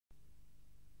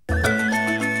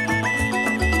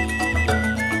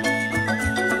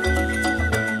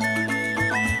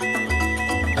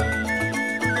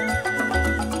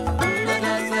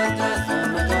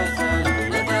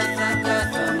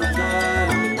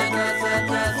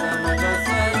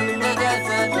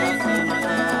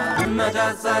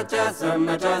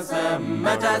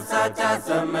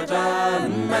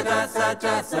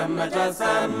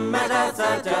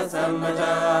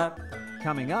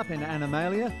Coming up in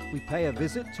Animalia, we pay a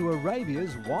visit to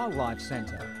Arabia's Wildlife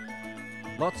Center.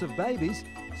 Lots of babies,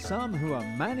 some who are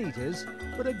man-eaters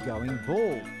but are going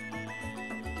bald.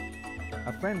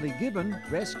 A friendly gibbon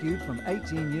rescued from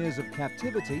 18 years of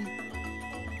captivity.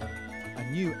 A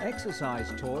new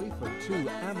exercise toy for two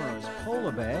amorous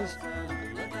polar bears.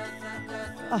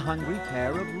 A hungry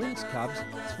pair of lynx cubs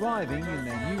thriving in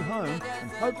their new home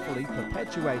and hopefully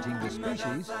perpetuating the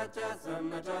species.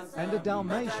 And a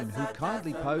Dalmatian who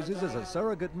kindly poses as a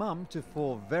surrogate mum to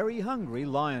four very hungry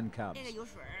lion cubs.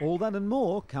 All that and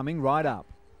more coming right up.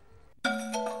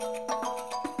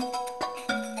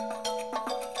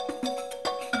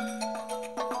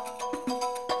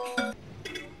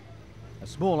 A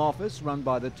small office run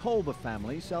by the Tolba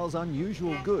family sells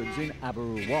unusual goods in Abu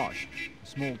Ruwash, a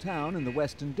small town in the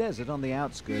western desert on the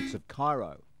outskirts of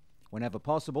Cairo. Whenever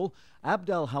possible,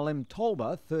 Abd al-Halim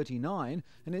Tolba, 39,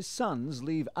 and his sons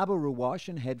leave Abu Ruwash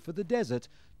and head for the desert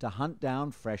to hunt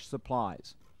down fresh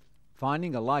supplies.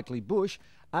 Finding a likely bush,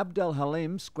 Abd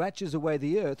al-Halim scratches away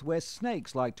the earth where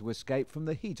snakes like to escape from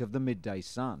the heat of the midday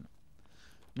sun.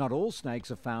 Not all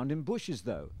snakes are found in bushes,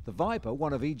 though. The viper,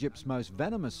 one of Egypt's most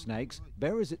venomous snakes,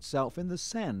 buries itself in the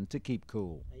sand to keep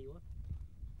cool.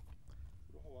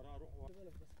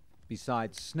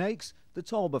 Besides snakes, the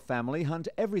Tolba family hunt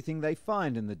everything they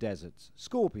find in the deserts: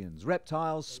 scorpions,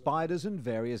 reptiles, spiders and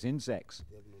various insects.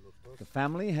 The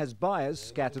family has buyers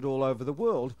scattered all over the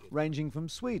world, ranging from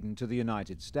Sweden to the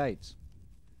United States.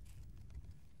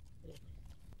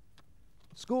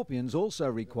 Scorpions also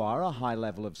require a high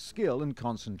level of skill and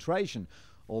concentration,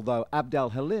 although Abd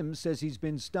al-Halim says he's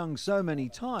been stung so many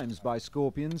times by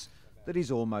scorpions that he's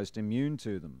almost immune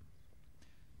to them.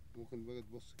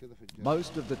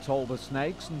 Most of the Tolba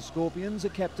snakes and scorpions are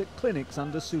kept at clinics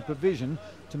under supervision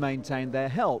to maintain their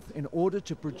health in order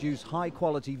to produce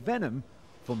high-quality venom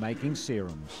for making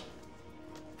serums.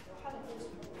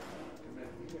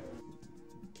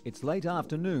 It's late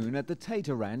afternoon at the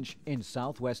Taita Ranch in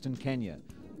southwestern Kenya.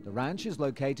 The ranch is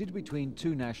located between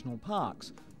two national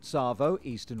parks, Tsavo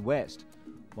East and West.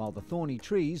 While the thorny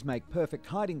trees make perfect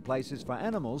hiding places for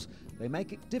animals, they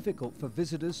make it difficult for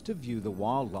visitors to view the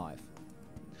wildlife.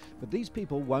 But these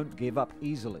people won't give up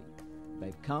easily.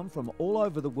 They've come from all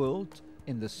over the world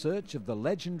in the search of the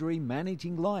legendary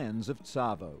man-eating lions of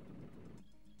Tsavo.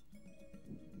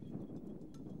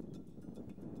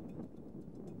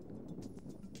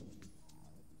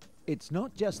 It's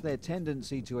not just their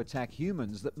tendency to attack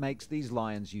humans that makes these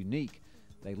lions unique.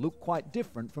 They look quite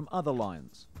different from other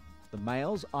lions. The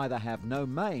males either have no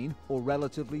mane or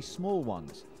relatively small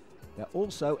ones. They're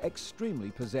also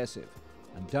extremely possessive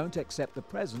and don't accept the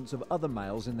presence of other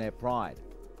males in their pride.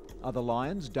 Other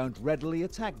lions don't readily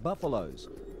attack buffaloes.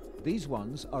 These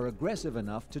ones are aggressive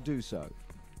enough to do so.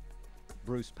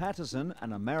 Bruce Patterson,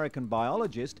 an American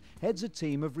biologist, heads a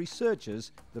team of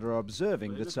researchers that are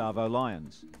observing the Tsavo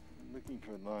lions. Looking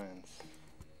for lions.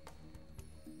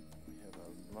 We have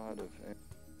a lot of...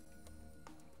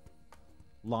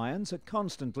 Lions are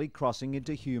constantly crossing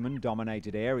into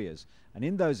human-dominated areas, and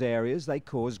in those areas they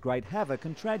cause great havoc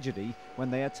and tragedy when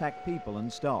they attack people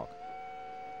and stock.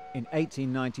 In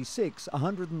 1896,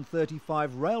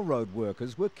 135 railroad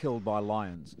workers were killed by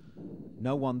lions.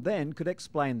 No one then could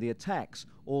explain the attacks.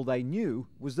 All they knew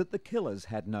was that the killers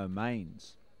had no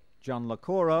manes. John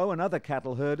Lacoro and other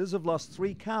cattle herders have lost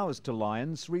 3 cows to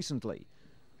lions recently.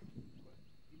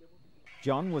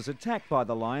 John was attacked by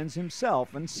the lions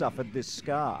himself and suffered this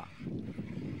scar.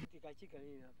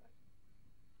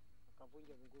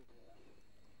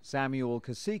 Samuel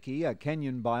Kasiki, a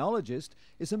Kenyan biologist,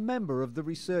 is a member of the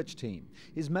research team.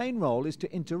 His main role is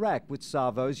to interact with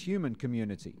Tsavo's human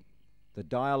community. The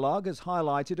dialogue has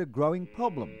highlighted a growing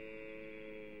problem.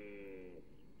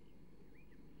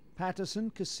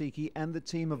 Patterson, Kasiki and the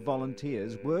team of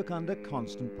volunteers work under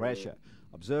constant pressure.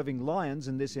 Observing lions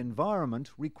in this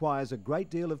environment requires a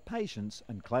great deal of patience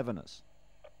and cleverness.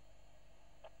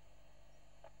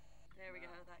 There we go,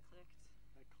 that clicked.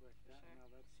 Sure.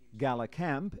 Gala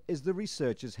Camp is the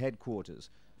researchers'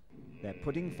 headquarters. They're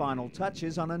putting final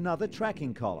touches on another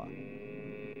tracking collar.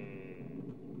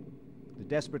 The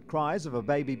desperate cries of a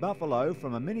baby buffalo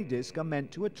from a mini-disc are meant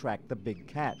to attract the big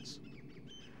cats.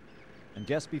 And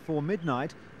just before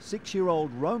midnight,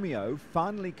 6-year-old Romeo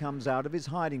finally comes out of his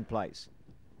hiding place.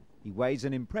 He weighs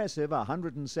an impressive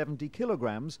 170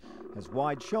 kilograms, has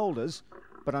wide shoulders,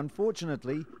 but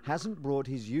unfortunately hasn't brought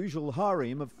his usual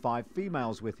harem of 5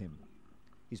 females with him.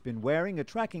 He's been wearing a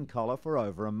tracking collar for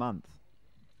over a month.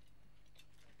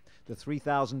 The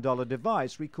 $3,000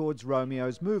 device records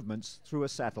Romeo's movements through a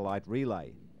satellite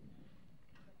relay.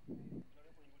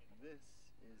 This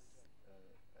is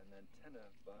an antenna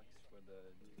box for the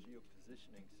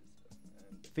geopositioning system.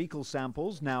 And Fecal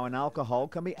samples, now in alcohol,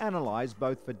 can be analysed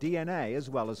both for DNA as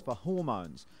well as for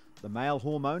hormones. The male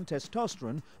hormone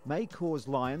testosterone may cause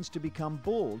lions to become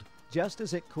bald, just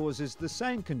as it causes the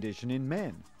same condition in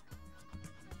men.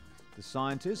 The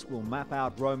scientists will map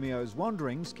out Romeo's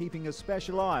wanderings, keeping a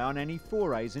special eye on any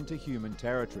forays into human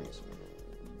territories.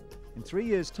 In 3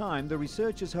 years' time, the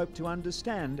researchers hope to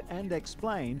understand and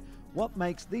explain what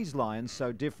makes these lions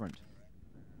so different.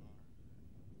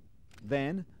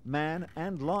 Then, man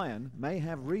and lion may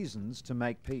have reasons to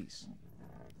make peace.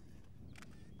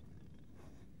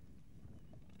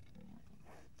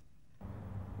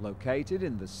 Located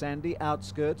in the sandy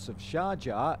outskirts of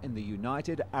Sharjah in the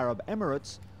United Arab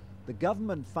Emirates, the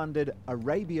government-funded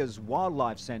Arabia's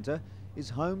Wildlife Center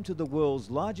is home to the world's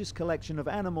largest collection of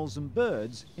animals and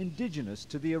birds indigenous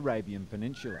to the Arabian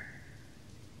Peninsula.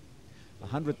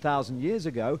 100,000 years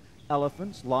ago,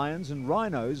 elephants, lions and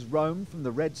rhinos roamed from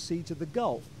the Red Sea to the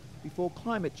Gulf before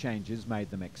climate changes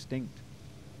made them extinct.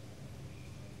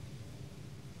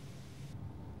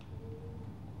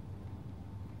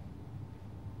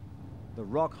 The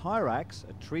rock hyrax,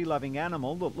 a tree-loving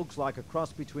animal that looks like a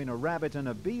cross between a rabbit and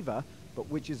a beaver, but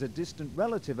which is a distant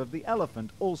relative of the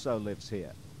elephant, also lives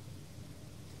here.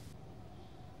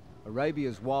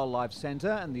 Arabia's Wildlife Center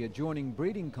and the adjoining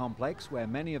breeding complex where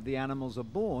many of the animals are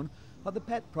born are the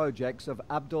pet projects of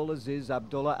Abdul Aziz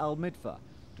Abdullah Al Midfa,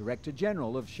 Director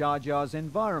General of Sharjah's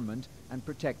Environment and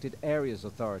Protected Areas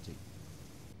Authority.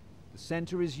 The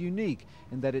center is unique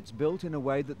in that it's built in a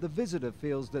way that the visitor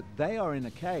feels that they are in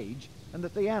a cage and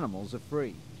that the animals are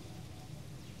free.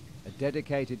 A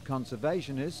dedicated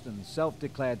conservationist and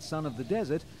self-declared son of the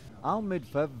desert, Al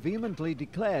Midfa vehemently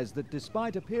declares that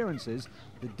despite appearances,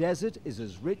 the desert is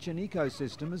as rich an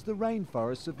ecosystem as the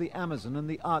rainforests of the Amazon and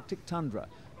the Arctic tundra,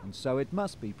 and so it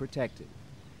must be protected.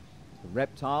 The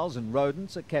reptiles and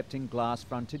rodents are kept in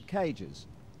glass-fronted cages.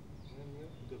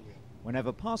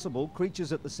 Whenever possible,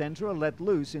 creatures at the center are let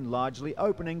loose in largely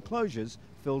open enclosures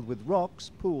filled with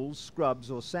rocks, pools,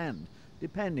 scrubs or sand,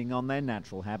 depending on their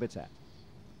natural habitat.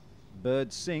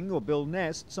 Birds sing or build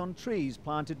nests on trees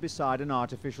planted beside an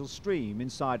artificial stream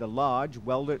inside a large,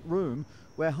 well-lit room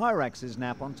where hyraxes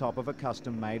nap on top of a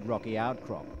custom-made rocky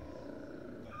outcrop.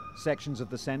 Sections of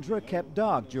the center are kept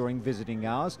dark during visiting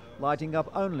hours, lighting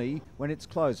up only when it's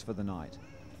closed for the night.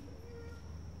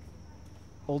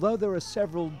 Although there are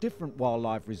several different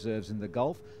wildlife reserves in the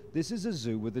Gulf, this is a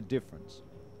zoo with a difference.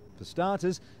 For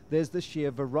starters, there's the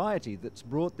sheer variety that's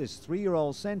brought this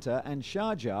 3-year-old centre and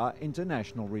Sharjah into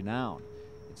national renown.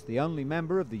 It's the only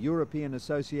member of the European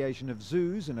Association of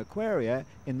Zoos and Aquaria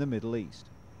in the Middle East.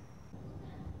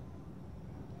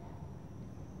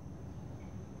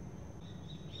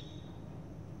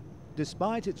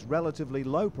 Despite its relatively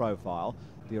low profile,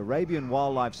 the Arabian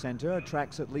Wildlife Center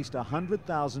attracts at least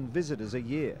 100,000 visitors a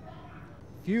year.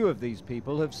 Few of these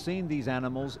people have seen these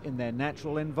animals in their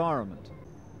natural environment.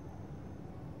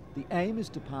 The aim is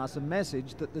to pass a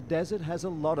message that the desert has a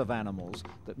lot of animals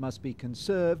that must be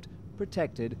conserved,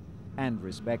 protected, and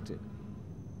respected.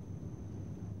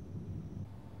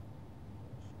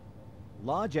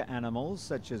 Larger animals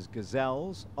such as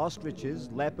gazelles, ostriches,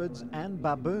 leopards, and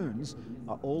baboons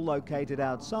are all located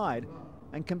outside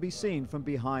and can be seen from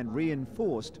behind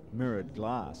reinforced mirrored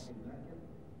glass.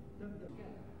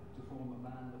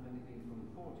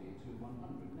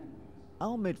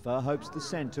 Al Midfa hopes the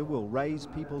centre will raise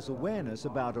people's awareness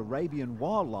about Arabian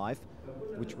wildlife,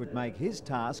 which would make his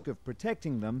task of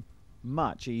protecting them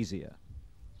much easier.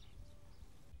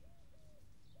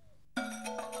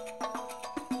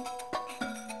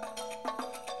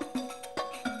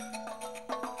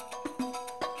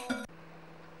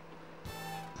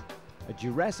 A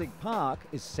Jurassic Park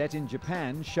is set in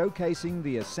Japan, showcasing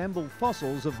the assembled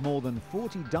fossils of more than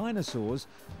 40 dinosaurs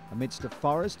amidst a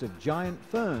forest of giant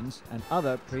ferns and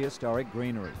other prehistoric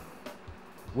greenery.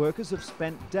 Workers have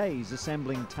spent days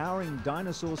assembling towering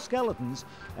dinosaur skeletons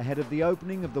ahead of the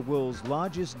opening of the world's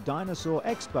largest dinosaur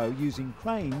expo using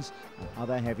cranes and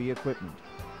other heavy equipment.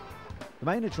 The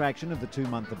main attraction of the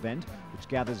 2-month event, which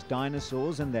gathers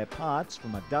dinosaurs and their parts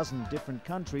from a dozen different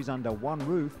countries under one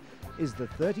roof, is the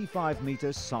 35-meter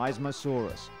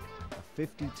Seismosaurus, a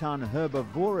 50-ton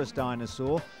herbivorous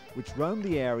dinosaur which roamed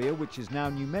the area which is now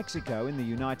New Mexico in the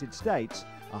United States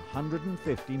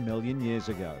 150 million years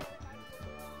ago.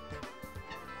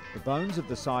 The bones of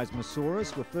the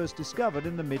Seismosaurus were first discovered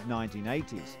in the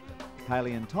mid-1980s.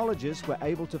 Paleontologists were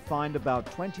able to find about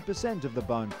 20% of the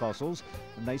bone fossils,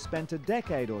 and they spent a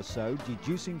decade or so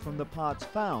deducing from the parts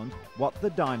found what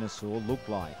the dinosaur looked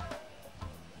like.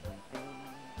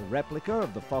 The replica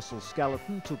of the fossil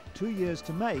skeleton took 2 years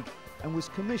to make and was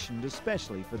commissioned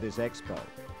especially for this expo.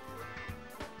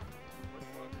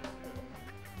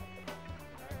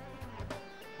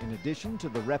 In addition to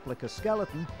the replica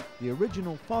skeleton, the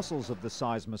original fossils of the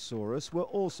Seismosaurus were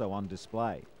also on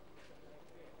display.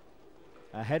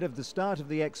 Ahead of the start of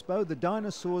the expo, the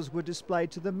dinosaurs were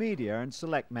displayed to the media and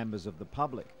select members of the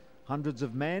public. Hundreds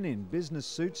of men in business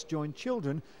suits joined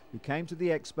children who came to the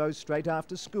expo straight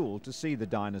after school to see the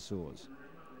dinosaurs.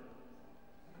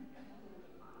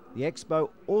 The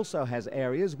expo also has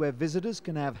areas where visitors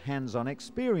can have hands-on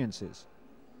experiences.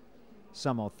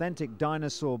 Some authentic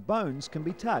dinosaur bones can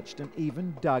be touched and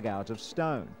even dug out of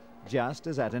stone, just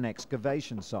as at an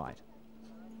excavation site.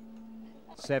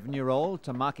 7-year-old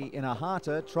Tamaki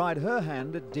Inahata tried her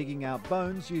hand at digging out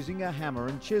bones using a hammer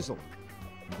and chisel.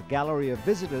 And the gallery of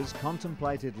visitors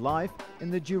contemplated life in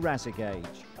the Jurassic Age,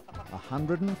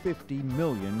 150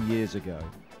 million years ago.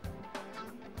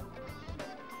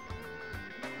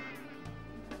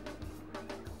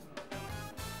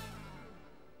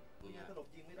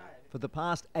 For the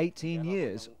past 18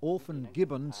 years, orphan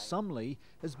gibbon Sumley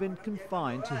has been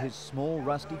confined to his small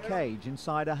rusty cage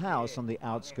inside a house on the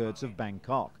outskirts of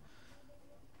Bangkok.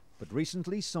 But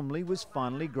recently, Sumley was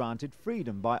finally granted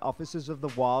freedom by officers of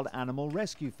the Wild Animal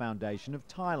Rescue Foundation of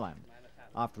Thailand,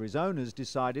 after his owners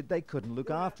decided they couldn't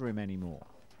look after him anymore.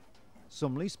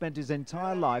 Sumley spent his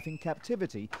entire life in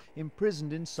captivity,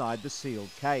 imprisoned inside the sealed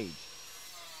cage.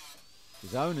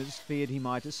 His owners feared he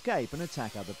might escape and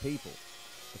attack other people.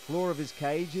 The floor of his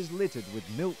cage is littered with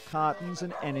milk cartons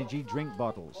and energy drink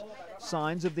bottles,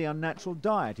 signs of the unnatural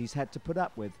diet he's had to put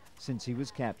up with since he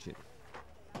was captured.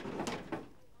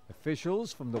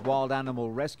 Officials from the Wild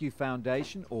Animal Rescue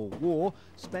Foundation, or WAR,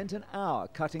 spent an hour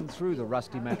cutting through the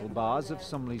rusty metal bars of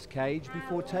Sumley's cage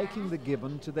before taking the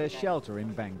gibbon to their shelter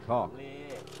in Bangkok.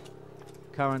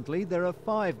 Currently, there are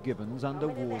 5 gibbons under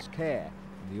WAR's care.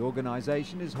 The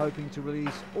organisation is hoping to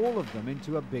release all of them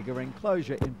into a bigger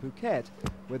enclosure in Phuket,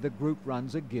 where the group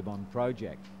runs a gibbon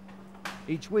project.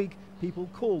 Each week, people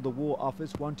call the War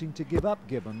Office wanting to give up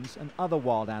gibbons and other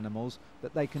wild animals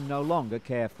that they can no longer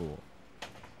care for.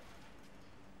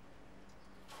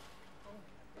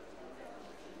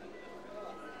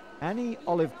 Annie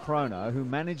Olive Kroner, who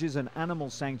manages an animal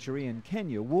sanctuary in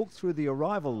Kenya, walked through the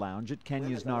arrival lounge at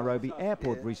Kenya's Nairobi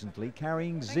airport recently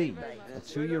carrying Z, a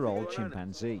 2-year-old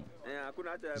chimpanzee.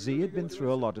 Z had been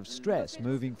through a lot of stress,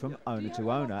 moving from owner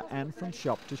to owner and from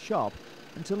shop to shop,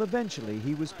 until eventually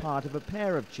he was part of a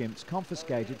pair of chimps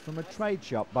confiscated from a trade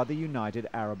shop by the United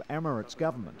Arab Emirates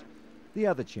government. The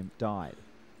other chimp died.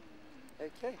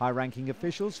 High-ranking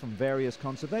officials from various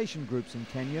conservation groups in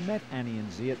Kenya met Annie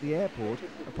and Z at the airport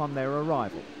upon their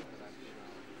arrival.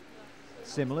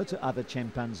 Similar to other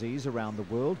chimpanzees around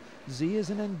the world, Z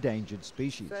is an endangered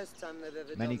species.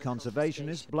 Many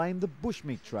conservationists blame the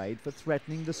bushmeat trade for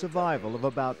threatening the survival of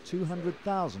about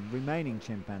 200,000 remaining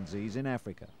chimpanzees in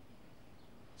Africa.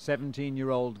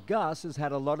 17-year-old Gus has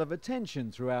had a lot of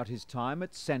attention throughout his time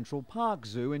at Central Park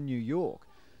Zoo in New York.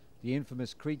 The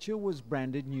infamous creature was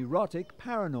branded neurotic,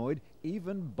 paranoid,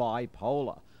 even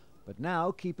bipolar. But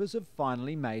now keepers have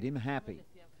finally made him happy.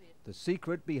 The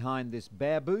secret behind this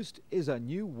bear boost is a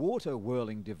new water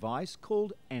whirling device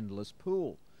called Endless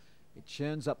Pool. It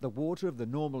churns up the water of the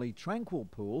normally tranquil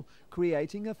pool,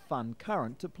 creating a fun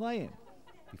current to play in.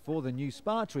 Before the new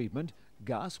spa treatment,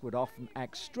 Gus would often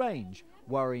act strange,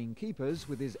 worrying keepers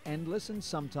with his endless and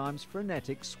sometimes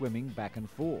frenetic swimming back and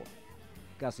forth.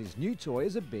 Gus's new toy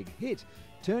is a big hit,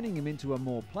 turning him into a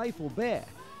more playful bear.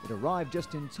 It arrived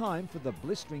just in time for the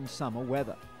blistering summer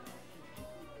weather.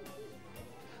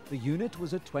 The unit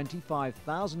was a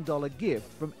 $25,000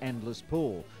 gift from Endless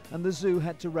Pool, and the zoo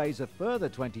had to raise a further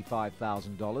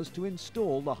 $25,000 to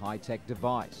install the high-tech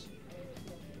device.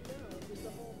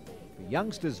 For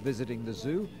youngsters visiting the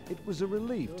zoo, it was a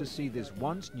relief to see this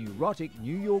once neurotic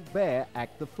New York bear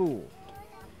act the fool.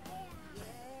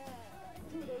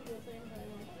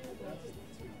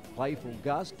 Playful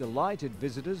Gus delighted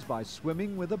visitors by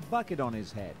swimming with a bucket on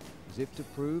his head, as if to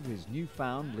prove his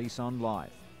newfound lease on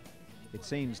life. It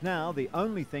seems now the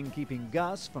only thing keeping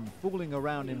Gus from fooling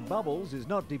around in bubbles is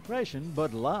not depression,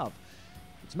 but love.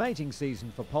 It's mating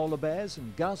season for polar bears,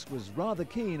 and Gus was rather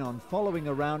keen on following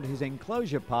around his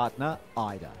enclosure partner,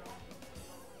 Ida.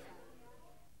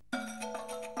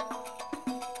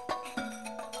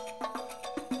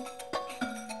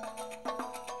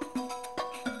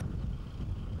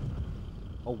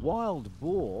 A wild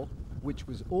boar, which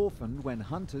was orphaned when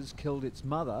hunters killed its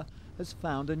mother, has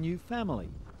found a new family,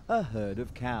 a herd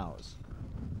of cows.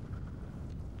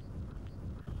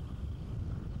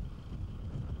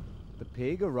 The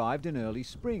pig arrived in early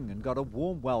spring and got a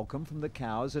warm welcome from the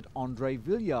cows at André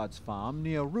Villard's farm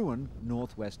near Rouen,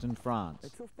 northwestern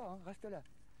France.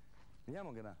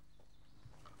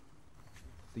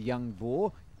 The young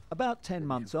boar, about 10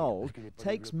 months old,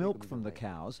 takes milk from the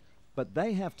cows, but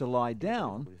they have to lie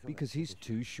down because he's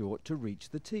too short to reach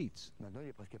the teats.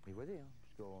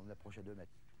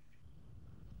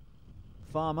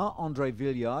 Farmer André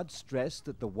Villard stressed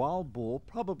that the wild boar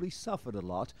probably suffered a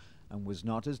lot and was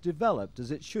not as developed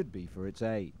as it should be for its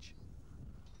age.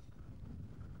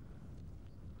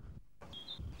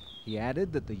 He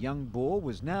added that the young boar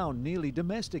was now nearly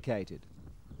domesticated.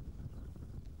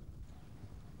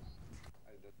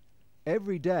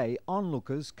 Every day,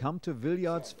 onlookers come to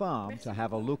Villard's farm to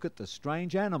have a look at the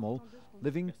strange animal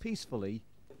living peacefully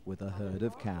with a herd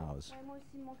of cows.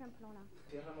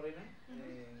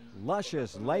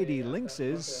 Luscious lady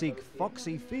lynxes seek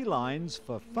foxy felines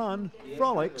for fun,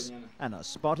 frolics, and a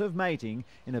spot of mating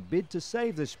in a bid to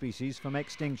save the species from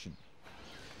extinction.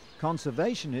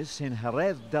 Conservationists in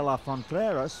Jerez de la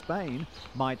Frontera, Spain,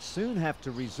 might soon have to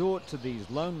resort to these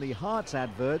Lonely Hearts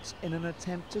adverts in an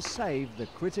attempt to save the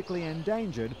critically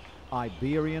endangered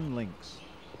Iberian lynx.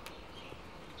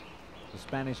 The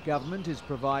Spanish government is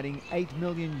providing €8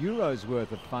 million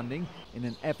worth of funding in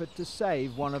an effort to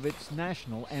save one of its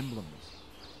national emblems.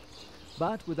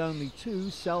 But with only 2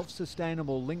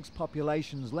 self-sustainable lynx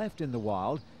populations left in the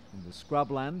wild, in the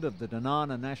scrubland of the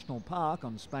Donana National Park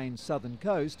on Spain's southern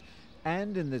coast,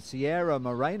 and in the Sierra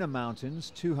Morena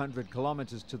Mountains 200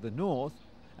 kilometers to the north,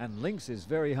 and lynx is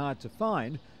very hard to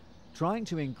find, trying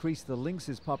to increase the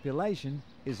lynx's population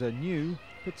is a new,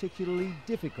 particularly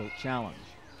difficult challenge.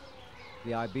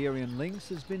 The Iberian lynx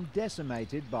has been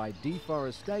decimated by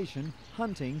deforestation,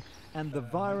 hunting, and the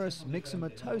virus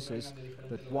myxomatosis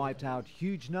that wiped out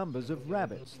huge numbers of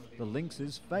rabbits, the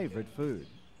lynx's favorite food.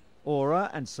 Aura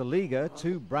and Saliga,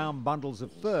 2 brown bundles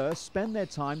of fur, spend their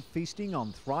time feasting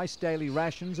on thrice daily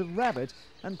rations of rabbit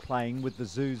and playing with the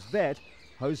zoo's vet,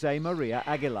 Jose Maria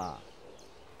Aguilar.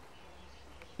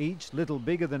 Each little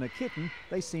bigger than a kitten,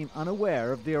 they seem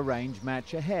unaware of the arranged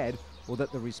match ahead, or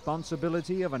that the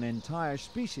responsibility of an entire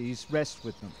species rests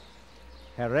with them.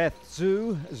 Jerez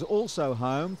Zoo is also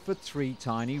home for 3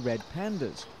 tiny red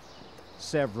pandas,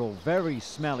 several very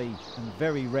smelly and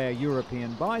very rare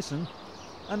European bison,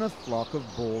 and a flock of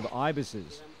bald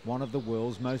ibises, one of the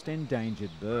world's most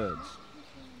endangered birds.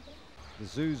 The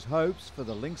zoo's hopes for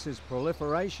the lynx's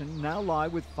proliferation now lie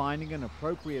with finding an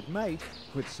appropriate mate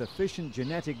with sufficient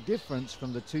genetic difference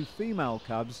from the 2 female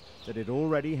cubs that it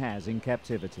already has in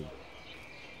captivity.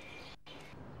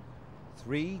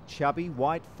 3 chubby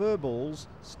white furballs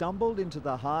stumbled into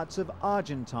the hearts of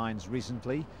Argentines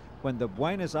recently when the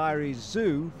Buenos Aires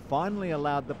Zoo finally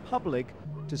allowed the public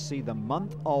to see the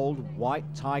month-old white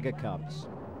tiger cubs.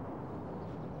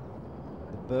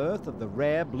 The birth of the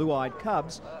rare blue-eyed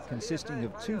cubs, consisting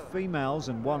of 2 females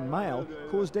and 1 male,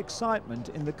 caused excitement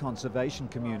in the conservation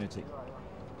community.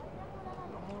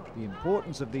 The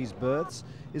importance of these births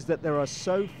is that there are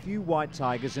so few white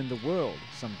tigers in the world,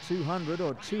 some 200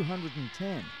 or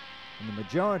 210, and the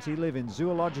majority live in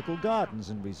zoological gardens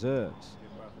and reserves.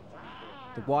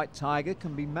 The white tiger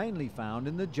can be mainly found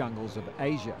in the jungles of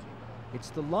Asia. It's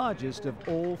the largest of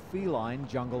all feline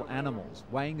jungle animals,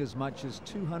 weighing as much as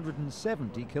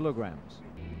 270 kilograms.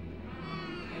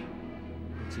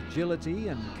 Its agility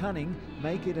and cunning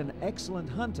make it an excellent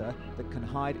hunter that can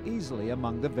hide easily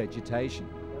among the vegetation.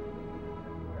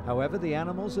 However, the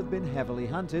animals have been heavily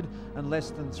hunted and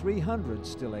less than 300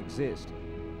 still exist.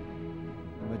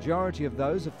 The majority of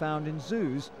those are found in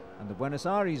zoos, and the Buenos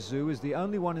Aires Zoo is the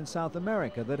only one in South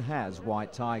America that has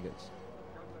white tigers.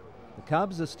 The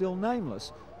cubs are still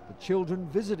nameless, but children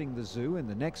visiting the zoo in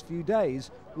the next few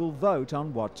days will vote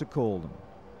on what to call them.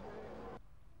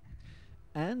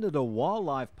 And at a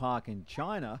wildlife park in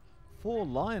China, 4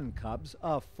 lion cubs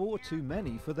are 4 too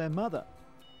many for their mother.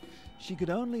 She could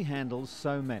only handle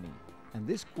so many, and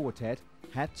this quartet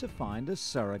had to find a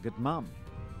surrogate mum.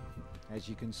 As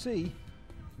you can see,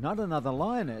 not another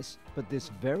lioness, but this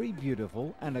very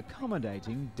beautiful and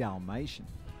accommodating Dalmatian.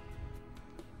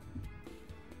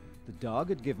 The dog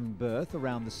had given birth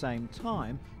around the same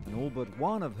time, and all but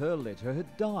one of her litter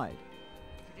had died.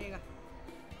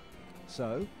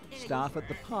 So, staff at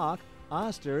the park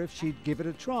asked her if she'd give it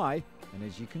a try, and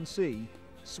as you can see,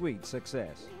 sweet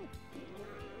success.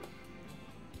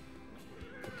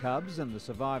 The cubs and the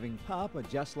surviving pup are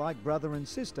just like brother and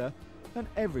sister, and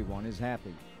everyone is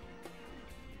happy.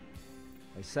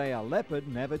 They say a leopard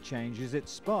never changes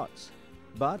its spots,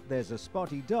 but there's a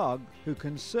spotty dog who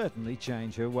can certainly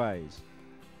change her ways.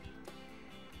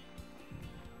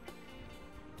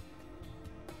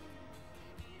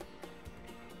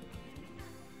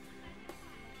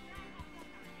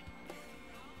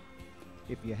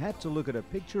 If you had to look at a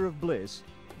picture of bliss,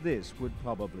 this would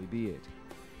probably be it.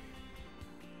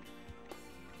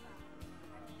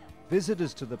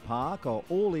 Visitors to the park are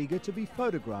all eager to be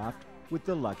photographed with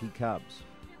the lucky cubs.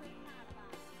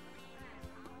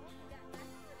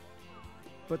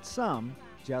 But some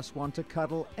just want to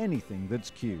cuddle anything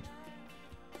that's cute.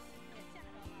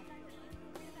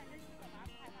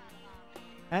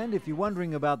 And if you're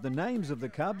wondering about the names of the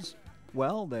cubs,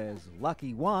 well, there's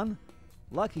Lucky 1,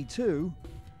 Lucky 2,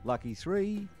 Lucky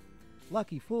 3,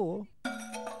 Lucky 4.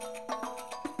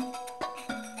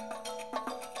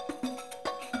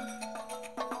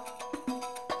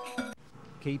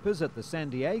 Keepers at the San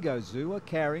Diego Zoo are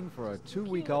caring for a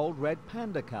 2-week-old red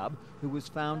panda cub who was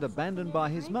found abandoned by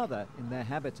his mother in their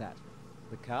habitat.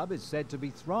 The cub is said to be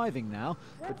thriving now,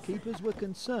 but keepers were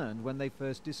concerned when they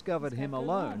first discovered him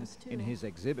alone in his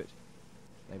exhibit.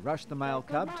 They rushed the male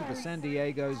cub to the San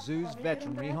Diego Zoo's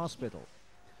veterinary hospital.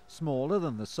 Smaller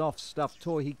than the soft stuffed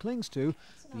toy he clings to,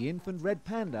 the infant red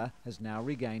panda has now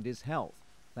regained his health,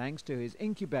 thanks to his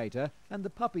incubator and the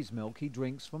puppy's milk he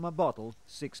drinks from a bottle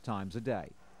 6 times a day.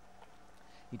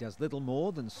 He does little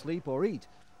more than sleep or eat,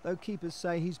 though keepers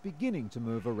say he's beginning to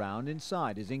move around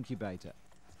inside his incubator.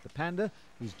 The panda,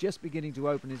 who's just beginning to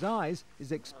open his eyes,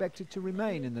 is expected to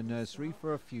remain in the nursery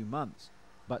for a few months,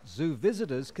 but zoo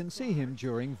visitors can see him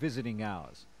during visiting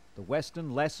hours. The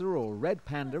western lesser or red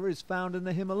panda is found in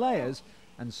the Himalayas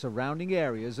and surrounding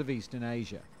areas of Eastern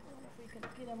Asia.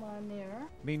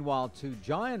 Meanwhile, 2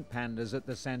 giant pandas at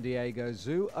the San Diego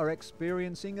Zoo are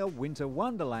experiencing a winter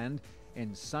wonderland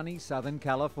in sunny Southern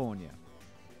California.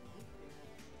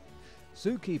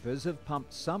 Zookeepers have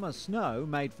pumped summer snow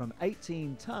made from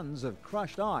 18 tons of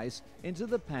crushed ice into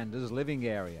the pandas' living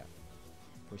area.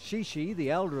 For Shishi,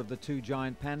 the elder of the 2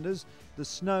 giant pandas, the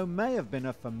snow may have been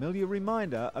a familiar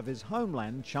reminder of his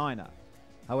homeland, China.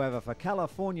 However, for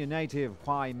California native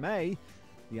Huai Mei,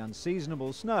 the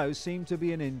unseasonable snow seemed to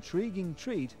be an intriguing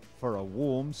treat for a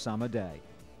warm summer day.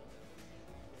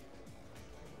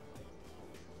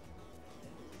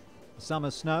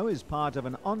 Summer snow is part of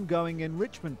an ongoing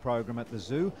enrichment program at the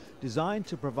zoo designed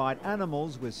to provide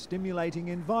animals with stimulating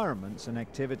environments and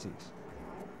activities.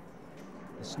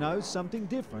 The snow's something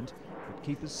different, but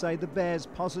keepers say the bears'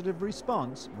 positive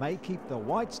response may keep the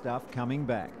white stuff coming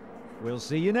back. We'll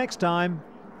see you next time.